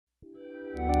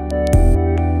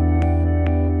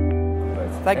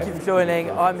Thank you for joining.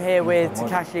 I'm here with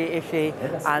Takashi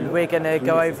Ishii and we're going to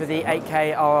go over the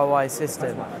 8K ROI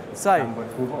system. So,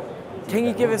 can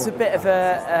you give us a bit of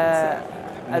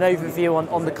an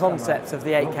overview on the concepts of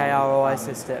the 8K ROI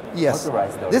system? Yes,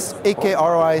 this 8K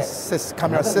ROI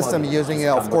camera system using,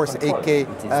 of course,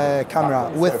 8K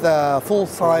camera with a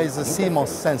full-size CMOS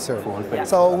sensor.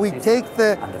 So we take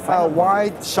the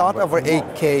wide shot of our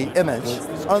 8K image,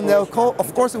 and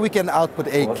of course we can output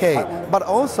 8K, but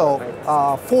also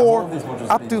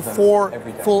up to 4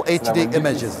 full HD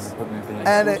images.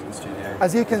 And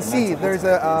as you can see, there's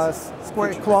a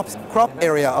square crop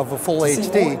area of a full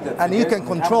HD, and you can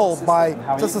control by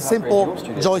just a simple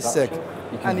joystick.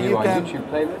 And you can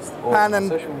pan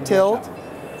and tilt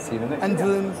and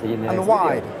zoom and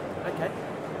wide.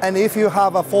 And if you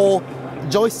have a full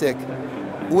joystick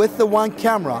with the one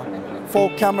camera,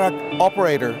 full camera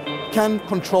operator can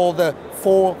control the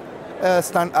 4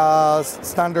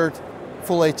 standard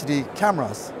full HD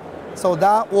cameras. So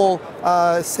that will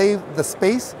save the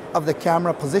space of the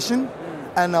camera position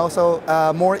and also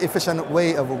a more efficient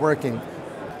way of working.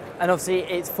 And obviously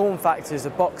its form factor is a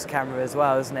box camera as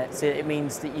well, isn't it? So it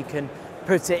means that you can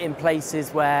put it in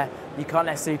places where you can't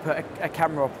necessarily put a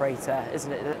camera operator,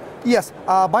 isn't it? Yes,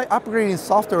 by upgrading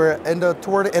software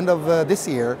toward the end of this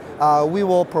year, we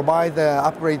will provide the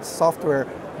upgrade software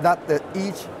that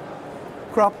each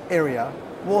crop area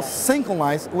will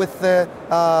synchronize with the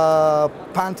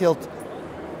pan tilt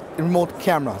remote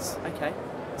cameras. Okay.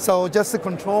 So just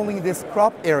controlling this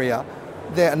crop area,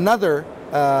 another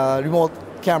remote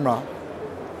camera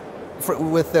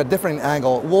with a different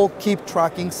angle will keep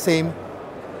tracking same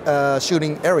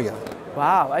shooting area.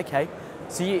 Wow, okay.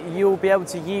 So you'll be able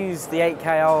to use the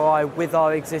 8K ROI with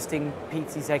our existing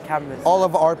PTZ cameras? All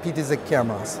of our PTZ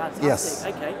cameras, fantastic. Yes.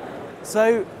 Okay.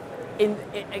 So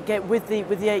again, with the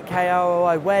 8K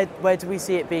ROI, where do we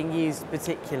see it being used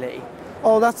particularly?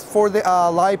 Oh, that's for the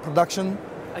live production,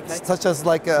 okay, such as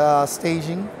like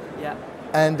staging, yeah,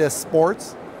 and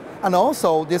sports. And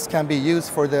also this can be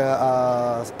used for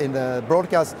in the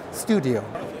broadcast studio.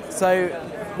 So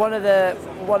one of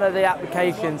the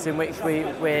applications in which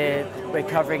we're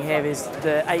covering here is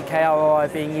the 8K ROI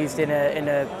being used in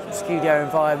a studio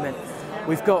environment.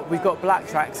 We've got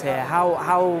Blacktrax here.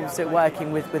 How's it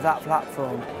working with that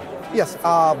platform? Yes,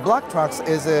 Blacktrax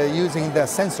is using the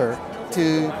sensor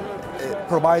to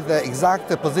provide the exact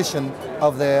position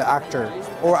of the actor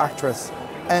or actress,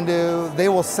 and they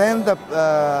will send the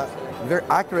very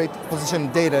accurate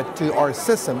position data to our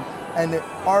system, and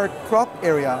our crop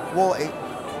area will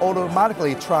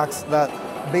automatically tracks that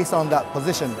based on that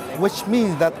position, which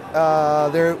means that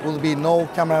there will be no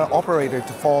camera operator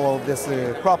to follow this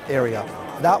crop area.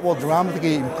 That will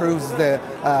dramatically improve the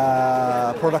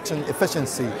production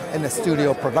efficiency in the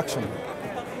studio production.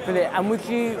 Brilliant. And would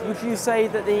you say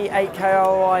that the 8K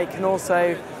ROI can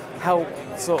also help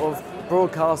sort of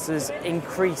broadcasters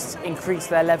increase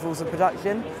their levels of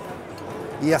production?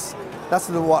 Yes, that's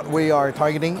what we are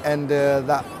targeting, and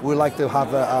that we like to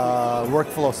have a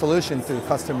workflow solution to the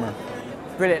customer.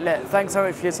 Brilliant. Look, thanks so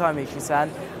much for your time,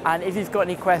 Ishii-san. And if you've got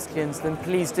any questions, then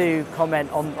please do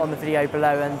comment on the video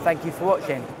below, and thank you for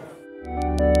watching.